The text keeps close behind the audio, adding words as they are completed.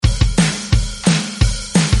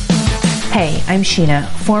Hey, I'm Sheena,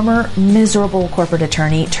 former miserable corporate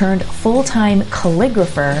attorney turned full-time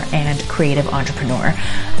calligrapher and creative entrepreneur.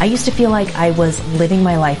 I used to feel like I was living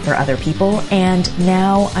my life for other people, and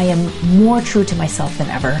now I am more true to myself than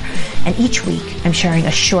ever. And each week, I'm sharing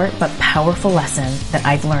a short but powerful lesson that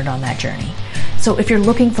I've learned on that journey. So if you're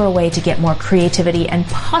looking for a way to get more creativity and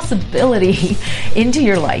possibility into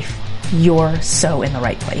your life, you're so in the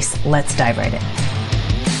right place. Let's dive right in.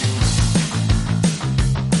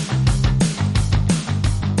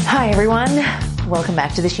 Hi everyone, welcome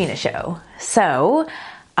back to the Sheena Show. So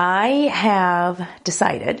I have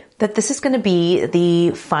decided that this is going to be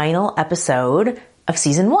the final episode of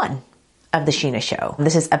season 1 of the Sheena Show.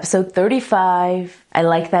 This is episode 35. I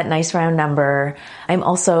like that nice round number. I'm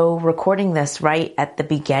also recording this right at the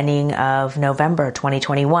beginning of November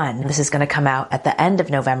 2021. This is going to come out at the end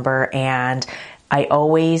of November, and I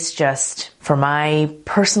always just, for my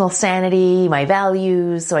personal sanity, my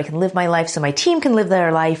values, so I can live my life, so my team can live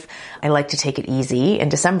their life, I like to take it easy in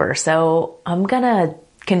December. So I'm gonna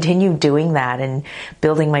continue doing that and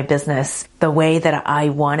building my business the way that I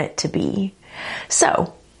want it to be.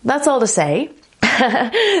 So that's all to say.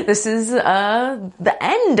 This is the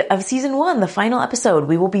end of season 1, the final episode.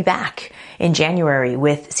 We will be back in January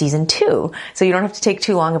with season 2. So you don't have to take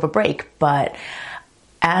too long of a break, but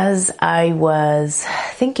as I was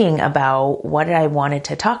thinking about what I wanted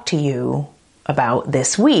to talk to you about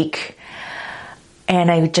this week,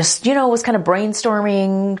 and I just, was kind of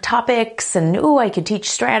brainstorming topics and, I could teach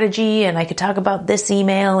strategy and I could talk about this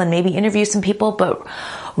email and maybe interview some people. But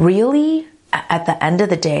really, at the end of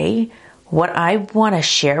the day, what I want to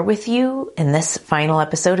share with you in this final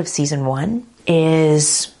episode of season 1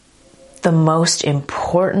 is the most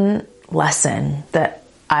important lesson that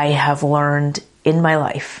I have learned in my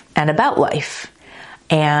life and about life.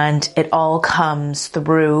 And it all comes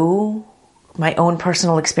through my own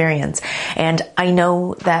personal experience. And I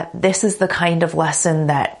know that this is the kind of lesson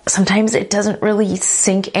that sometimes it doesn't really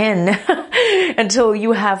sink in until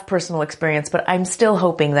you have personal experience. But I'm still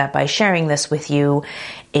hoping that by sharing this with you,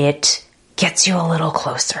 it gets you a little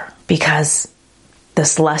closer, because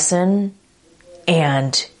this lesson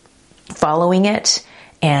and following it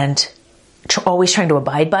and always trying to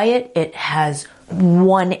abide by it, it has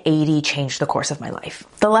 180 changed the course of my life.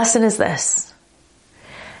 The lesson is this: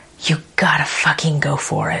 you gotta fucking go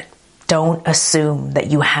for it. Don't assume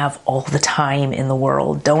that you have all the time in the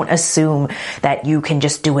world. Don't assume that you can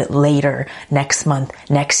just do it later, next month,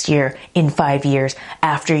 next year, in 5 years,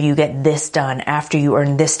 after you get this done, after you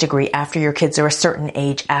earn this degree, after your kids are a certain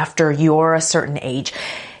age, after you're a certain age.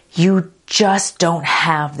 You just don't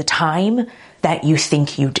have the time that you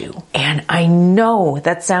think you do. And I know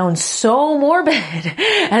that sounds so morbid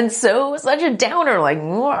and such a downer, like,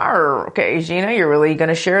 okay, Sheena, you're really going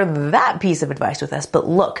to share that piece of advice with us. But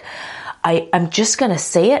look, I'm just going to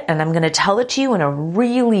say it, and I'm going to tell it to you in a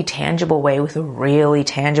really tangible way with a really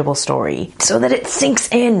tangible story so that it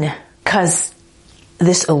sinks in. Because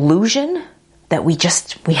this illusion that we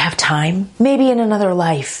have time, maybe in another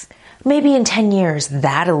life, maybe in 10 years,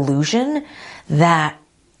 that illusion, that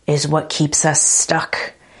is what keeps us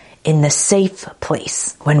stuck in the safe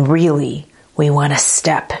place when really we want to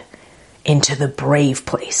step into the brave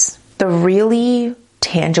place. The really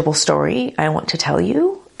tangible story I want to tell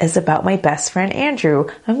you is about my best friend, Andrew.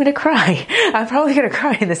 I'm going to cry. I'm probably going to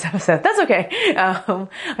cry in this episode. That's okay.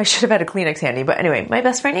 I should have had a Kleenex handy. But anyway, my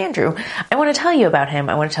best friend, Andrew. I want to tell you about him.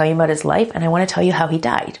 I want to tell you about his life, and I want to tell you how he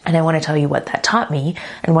died. And I want to tell you what that taught me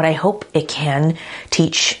and what I hope it can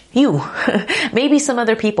teach you. Maybe some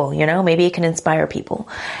other people, maybe it can inspire people.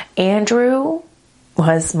 Andrew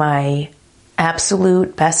was my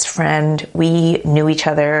absolute best friend. We knew each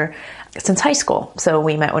other since high school. So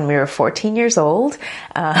we met when we were 14 years old.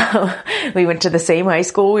 We went to the same high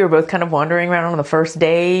school. We were both kind of wandering around on the first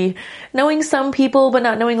day, knowing some people, but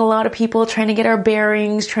not knowing a lot of people, trying to get our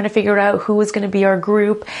bearings, trying to figure out who was going to be our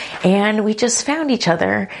group. And we just found each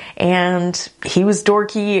other, and he was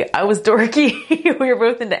dorky. I was dorky. We were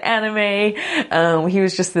both into anime. He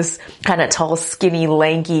was just this kind of tall, skinny,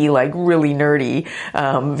 lanky, like really nerdy,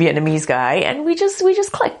 Vietnamese guy. And we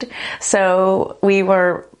just clicked. So we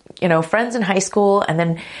were friends in high school, and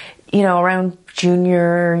then, around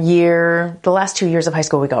junior year, the last 2 years of high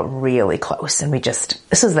school, we got really close, and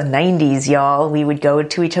this was the 90s, y'all. We would go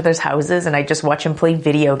to each other's houses, and I'd just watch him play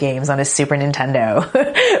video games on his Super Nintendo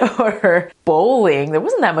or bowling. There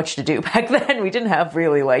wasn't that much to do back then. We didn't have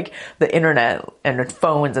really like the internet and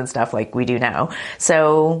phones and stuff like we do now.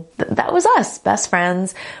 So that was us, best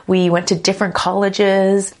friends. We went to different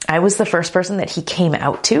colleges. I was the first person that he came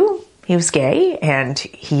out to. He was gay, and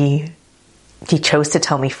he he chose to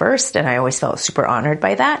tell me first, and I always felt super honored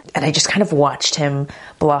by that. And I just kind of watched him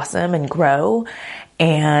blossom and grow.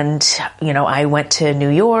 And, I went to New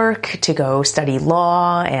York to go study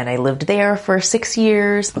law, and I lived there for 6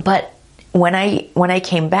 years. But when I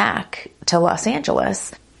came back to Los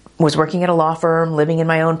Angeles, was working at a law firm, living in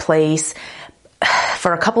my own place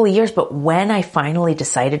for a couple of years. But when I finally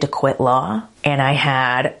decided to quit law, and I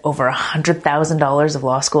had over $100,000 of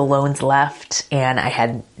law school loans left, and I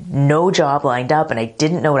had no job lined up, and I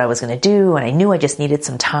didn't know what I was going to do, and I knew I just needed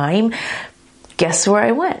some time, guess where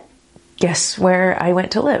I went? Guess where I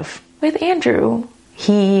went to live? With Andrew.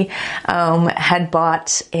 He had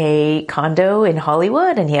bought a condo in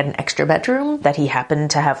Hollywood, and he had an extra bedroom that he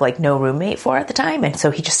happened to have no roommate for at the time. And so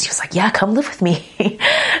he was like, yeah, come live with me.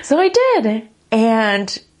 So I did.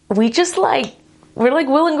 And we just we're like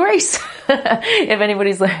Will and Grace. If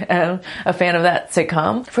anybody's a fan of that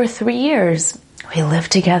sitcom. For 3 years, we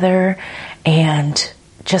lived together and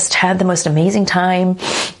just had the most amazing time.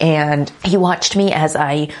 And he watched me as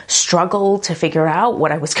I struggled to figure out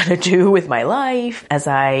what I was going to do with my life, as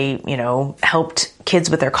I, helped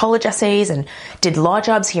kids with their college essays and did law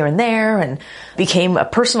jobs here and there and became a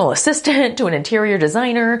personal assistant to an interior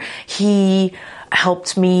designer. He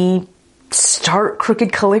helped me start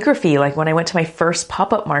Crooked Calligraphy, when I went to my first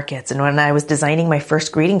pop-up markets and when I was designing my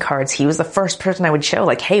first greeting cards. He was the first person I would show,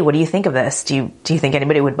 hey, what do you think of this? Do you think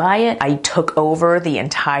anybody would buy it? I took over the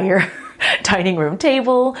entire dining room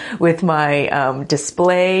table with my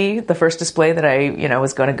display, the first display that I,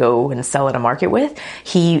 was going to go and sell at a market with.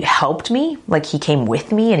 He helped me, he came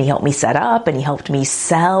with me and he helped me set up and he helped me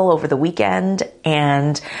sell over the weekend.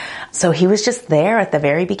 And so he was just there at the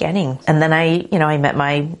very beginning. And then I met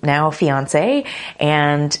my now fiance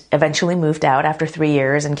and eventually moved out after 3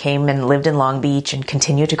 years and came and lived in Long Beach and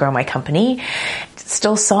continued to grow my company.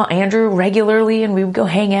 Still saw Andrew regularly, and we would go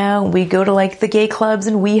hang out. We'd go to the gay clubs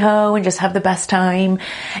in WeHo and just have the best time.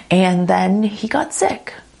 And then he got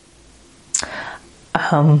sick.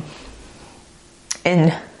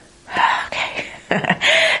 In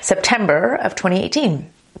September of 2018,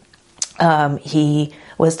 he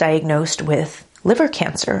was diagnosed with liver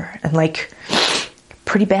cancer, and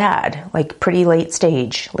pretty bad, pretty late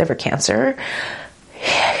stage liver cancer.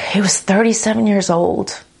 He was 37 years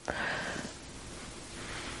old.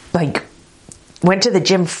 Went to the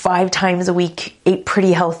gym 5 times a week, ate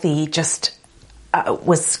pretty healthy, just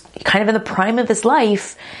was kind of in the prime of his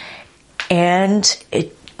life, and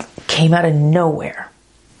it came out of nowhere.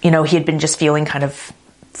 He had been just feeling kind of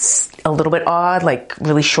a little bit odd,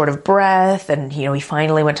 really short of breath, and he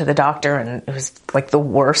finally went to the doctor, and it was the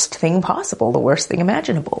worst thing possible, the worst thing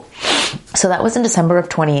imaginable. So that was in September of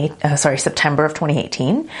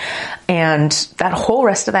 2018. And that whole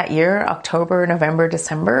rest of that year, October, November,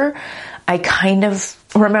 December, I kind of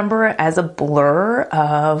remember as a blur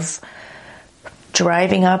of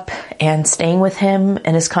driving up and staying with him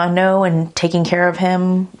in his condo and taking care of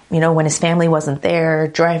him, when his family wasn't there,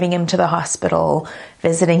 driving him to the hospital,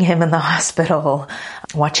 visiting him in the hospital,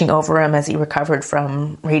 watching over him as he recovered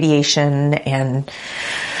from radiation and,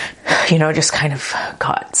 just kind of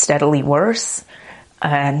got steadily worse.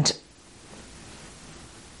 And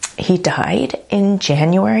he died in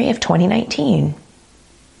January of 2019.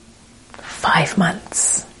 5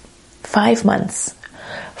 months. 5 months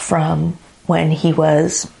from when he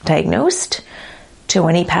was diagnosed to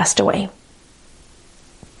when he passed away.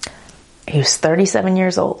 He was 37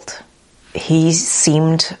 years old. He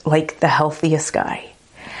seemed like the healthiest guy.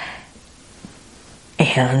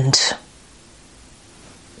 And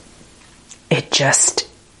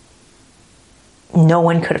no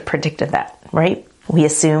one could have predicted that, right? We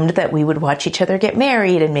assumed that we would watch each other get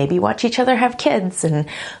married and maybe watch each other have kids and,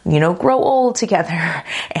 grow old together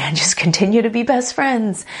and just continue to be best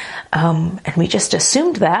friends. And we just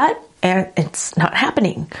assumed that, and it's not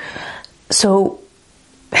happening. So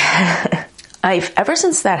ever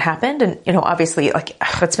since that happened, and, obviously,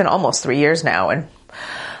 it's been almost 3 years now, and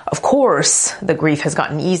of course, the grief has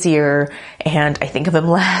gotten easier, and I think of him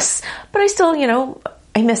less, but I still,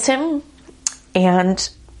 I miss him. And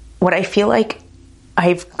what I feel like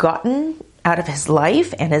I've gotten out of his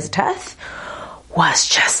life and his death was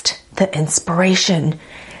just the inspiration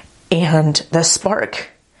and the spark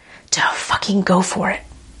to fucking go for it.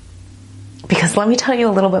 Because let me tell you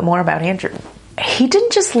a little bit more about Andrew. He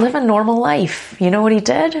didn't just live a normal life. You know what he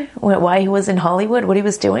did? Why he was in Hollywood, what he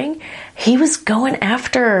was doing? He was going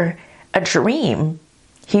after a dream.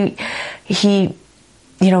 He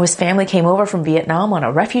his family came over from Vietnam on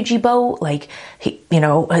a refugee boat. He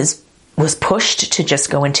was pushed to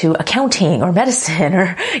just go into accounting or medicine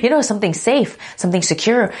or, something safe, something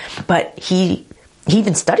secure. But he he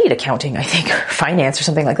even studied accounting, I think, or finance or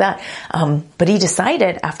something like that. But he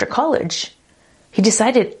decided after college,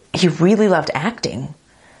 he really loved acting,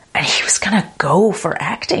 and he was going to go for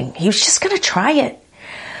acting. He was just going to try it.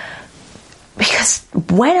 Because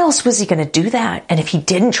when else was he going to do that? And if he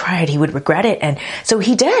didn't try it, he would regret it. And so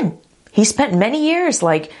he did. He spent many years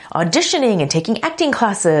like auditioning and taking acting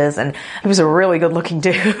classes, and he was a really good looking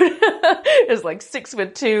dude. He was like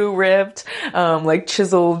 6'2", ripped, like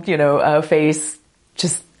chiseled, face,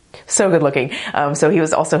 just so good looking. So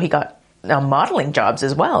he got modeling jobs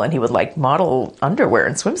as well, and he would like model underwear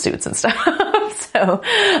and swimsuits and stuff.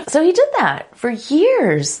 So he did that for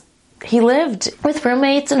years. He lived with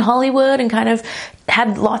roommates in Hollywood and kind of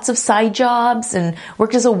had lots of side jobs and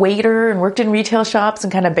worked as a waiter and worked in retail shops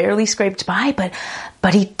and kind of barely scraped by,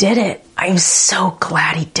 but he did it. I'm so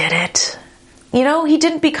glad he did it. He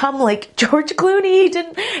didn't become like George Clooney.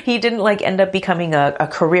 He didn't like end up becoming a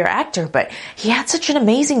career actor, but he had such an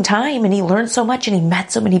amazing time, and he learned so much, and he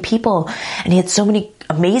met so many people, and he had so many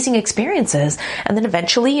amazing experiences. And then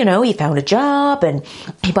eventually, he found a job and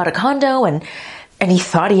he bought a condo, and he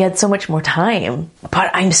thought he had so much more time.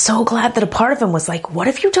 But I'm so glad that a part of him was like, what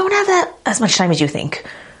if you don't have that as much time as you think?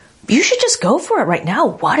 You should just go for it right now.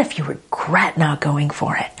 What if you regret not going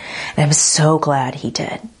for it? And I'm so glad he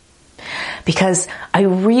did. Because I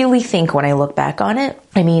really think when I look back on it,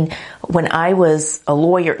 when I was a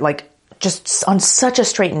lawyer, like just on such a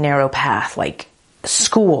straight and narrow path, like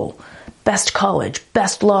school, best college,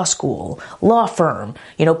 best law school, law firm,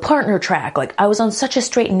 partner track, like I was on such a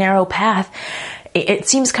straight and narrow path. It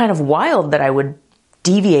seems kind of wild that I would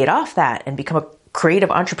deviate off that and become a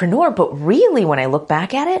creative entrepreneur. But really, when I look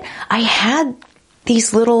back at it, I had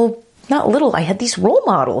these I had these role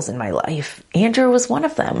models in my life. Andrew was one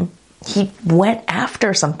of them. He went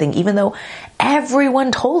after something, even though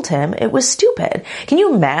everyone told him it was stupid. Can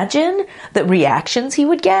you imagine the reactions he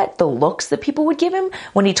would get, the looks that people would give him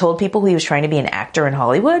when he told people he was trying to be an actor in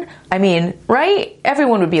Hollywood? Right?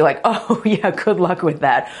 Everyone would be like, oh yeah, good luck with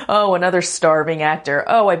that. Oh, another starving actor.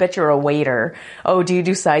 Oh, I bet you're a waiter. Oh, do you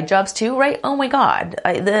do side jobs too? Right? Oh my God.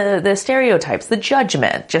 The stereotypes, the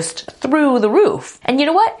judgment, just through the roof. And you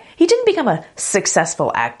know what? He didn't become a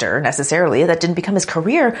successful actor necessarily. That didn't become his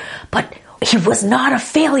career, but he was not a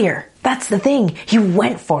failure. That's the thing. He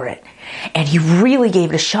went for it, and he really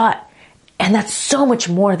gave it a shot. And that's so much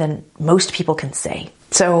more than most people can say.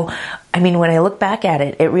 So, when I look back at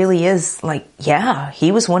it, it really is like, yeah,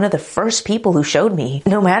 he was one of the first people who showed me,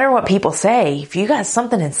 no matter what people say, if you got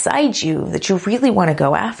something inside you that you really want to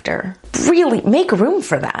go after, really make room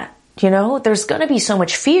for that. There's going to be so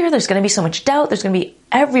much fear. There's going to be so much doubt. There's going to be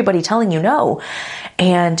everybody telling you no.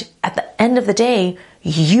 And at the end of the day,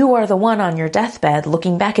 you are the one on your deathbed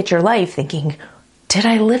looking back at your life thinking, did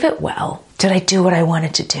I live it well? Did I do what I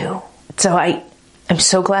wanted to do? So I'm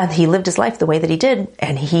so glad he lived his life the way that he did.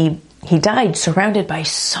 And he died surrounded by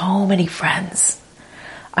so many friends.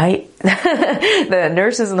 The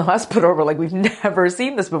nurses in the hospital were like, we've never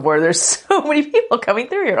seen this before. There's so many people coming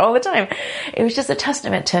through here all the time. It was just a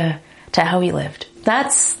testament to how he lived.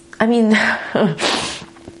 That's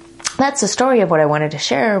the story of what I wanted to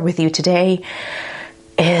share with you today.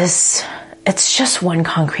 It's just one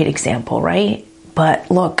concrete example, right?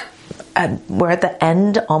 But look, we're at the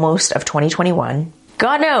end almost of 2021.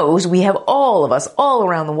 God knows we have all of us all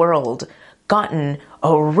around the world gotten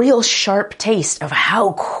a real sharp taste of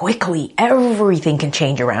how quickly everything can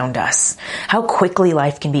change around us, how quickly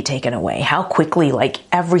life can be taken away, how quickly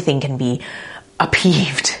everything can be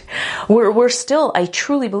upheaved. We're still, I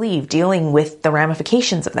truly believe, dealing with the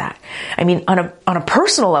ramifications of that. On a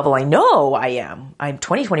personal level, I know I am.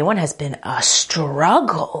 2021 has been a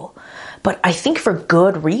struggle, but I think for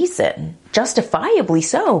good reason, justifiably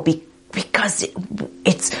so, because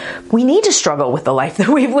we need to struggle with the life that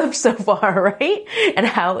we've lived so far, right? And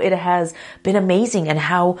how it has been amazing, and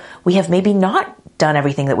how we have maybe not done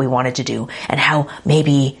everything that we wanted to do, and how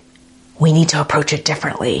maybe we need to approach it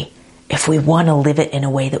differently if we want to live it in a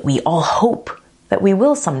way that we all hope that we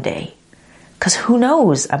will someday. Because who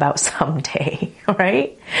knows about someday,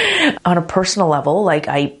 right? On a personal level,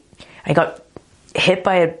 I got hit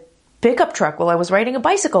by a pickup truck while I was riding a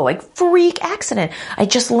bicycle, freak accident. I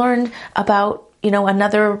just learned about,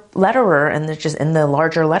 another letterer in the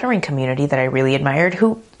larger lettering community that I really admired,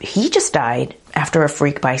 he just died after a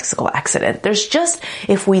freak bicycle accident. There's just,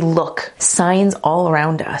 if we look, signs all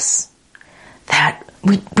around us that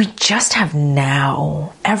we just have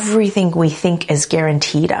now. Everything we think is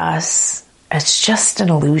guaranteed us. It's just an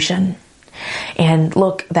illusion. And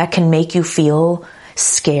look, that can make you feel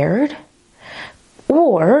scared,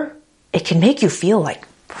 or it can make you feel like,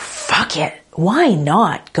 fuck it. why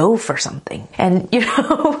not go for something? And,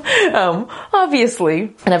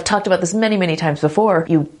 obviously, and I've talked about this many, many times before,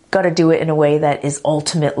 you got to do it in a way that is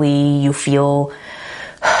ultimately you feel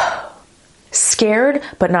scared,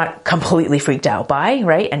 but not completely freaked out by,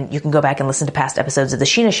 right? And you can go back and listen to past episodes of the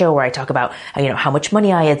Sheena Show where I talk about, how much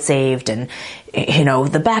money I had saved and,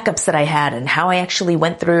 the backups that I had and how I actually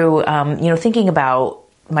went through, thinking about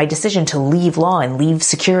my decision to leave law and leave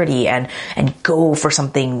security and go for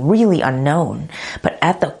something really unknown. But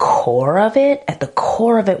at the core of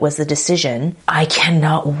it was the decision, I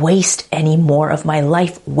cannot waste any more of my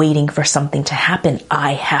life waiting for something to happen.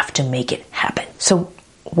 I have to make it happen. So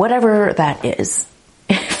whatever that is,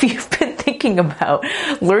 if you've been thinking about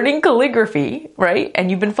learning calligraphy, right? And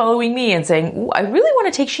you've been following me and saying, I really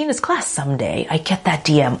want to take Sheena's class someday. I get that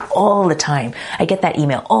DM all the time. I get that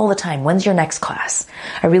email all the time. When's your next class?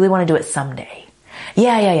 I really want to do it someday.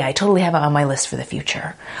 Yeah. I totally have it on my list for the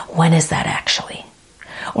future. When is that actually?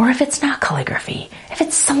 Or if it's not calligraphy, if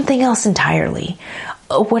it's something else entirely,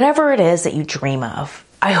 whatever it is that you dream of,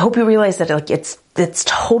 I hope you realize that it's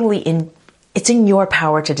totally it's in your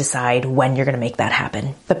power to decide when you're going to make that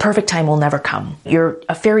happen. The perfect time will never come.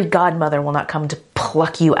 A fairy godmother will not come to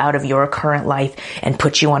pluck you out of your current life and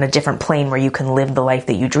put you on a different plane where you can live the life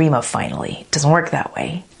that you dream of finally. It doesn't work that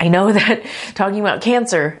way. I know that talking about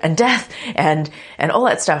cancer and death and all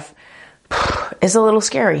that stuff is a little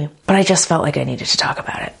scary, but I just felt like I needed to talk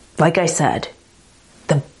about it. Like I said,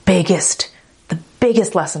 the biggest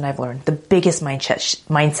lesson I've learned, the biggest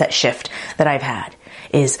mindset shift that I've had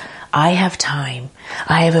is I have time,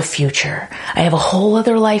 I have a future, I have a whole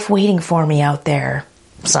other life waiting for me out there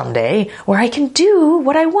someday where I can do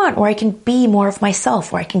what I want, where I can be more of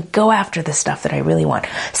myself, where I can go after the stuff that I really want.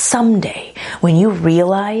 Someday, when you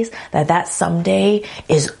realize that someday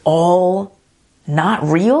is all not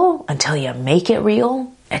real until you make it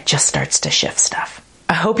real, it just starts to shift stuff.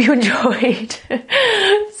 I hope you enjoyed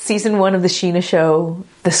season 1 of the Sheena Show.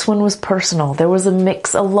 This one was personal. There was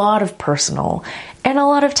a lot of personal and a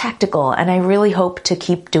lot of tactical, and I really hope to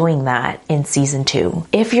keep doing that in season 2.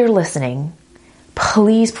 If you're listening,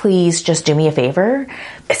 please just do me a favor.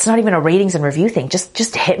 It's not even a ratings and review thing.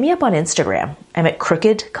 Just hit me up on Instagram. I'm at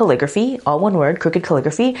Crooked Calligraphy, all one word, Crooked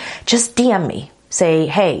Calligraphy. Just DM me. Say,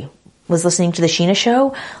 hey, was listening to the Sheena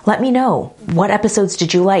Show? Let me know. What episodes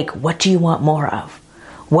did you like? What do you want more of?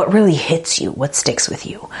 What really hits you? What sticks with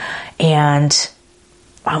you? And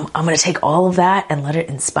I'm going to take all of that and let it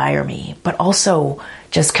inspire me, but also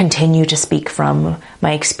just continue to speak from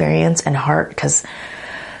my experience and heart, because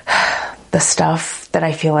the stuff that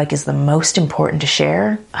I feel like is the most important to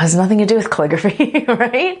share has nothing to do with calligraphy,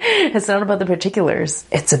 right? It's not about the particulars.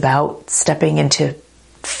 It's about stepping into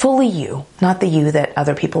fully you, not the you that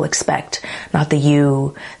other people expect, not the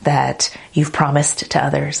you that you've promised to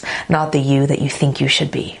others, not the you that you think you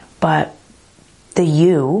should be, but the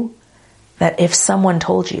you that if someone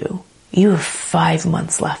told you, you have 5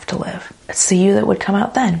 months left to live, it's the you that would come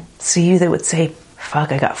out then. It's the you that would say,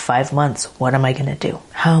 fuck, I got 5 months. What am I going to do?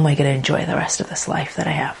 How am I going to enjoy the rest of this life that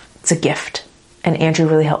I have? It's a gift. And Andrew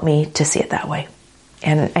really helped me to see it that way.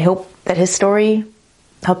 And I hope that his story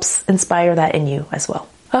helps inspire that in you as well.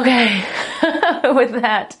 Okay, with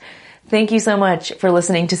that, thank you so much for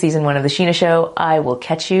listening to season 1 of the Sheena Show. I will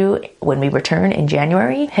catch you when we return in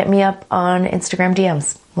January. Hit me up on Instagram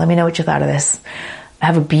DMs. Let me know what you thought of this.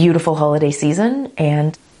 Have a beautiful holiday season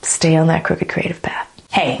and stay on that crooked creative path.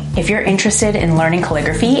 Hey, if you're interested in learning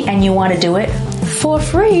calligraphy and you want to do it for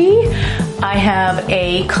free, I have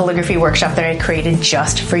a calligraphy workshop that I created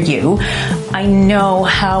just for you. I know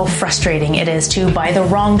how frustrating it is to buy the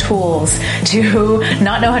wrong tools, to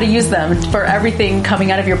not know how to use them, for everything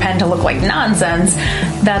coming out of your pen to look like nonsense.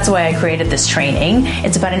 That's why I created this training.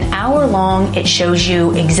 It's about an hour long. It shows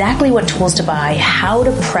you exactly what tools to buy, how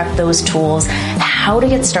to prep those tools, how to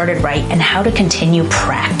get started right, and how to continue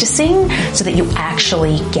practicing so that you actually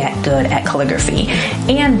get good at calligraphy.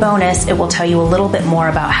 And bonus, it will tell you a little bit more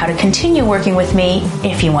about how to continue working with me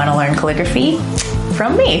if you want to learn calligraphy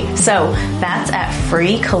from me. So that's at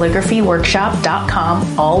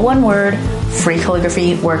freecalligraphyworkshop.com, all one word,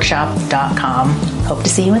 freecalligraphyworkshop.com. Hope to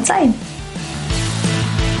see you inside.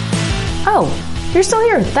 Oh, you're still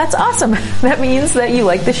here. That's awesome. That means that you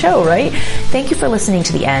like the show, right? Thank you for listening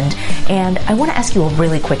to the end. And I want to ask you a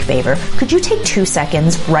really quick favor. Could you take 2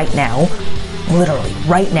 seconds right now, literally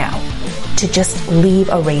right now, to just leave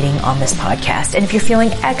a rating on this podcast? And if you're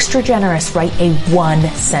feeling extra generous, write a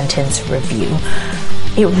 1-sentence review.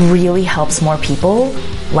 It really helps more people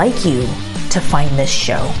like you to find this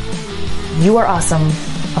show. You are awesome.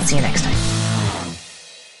 I'll see you next time.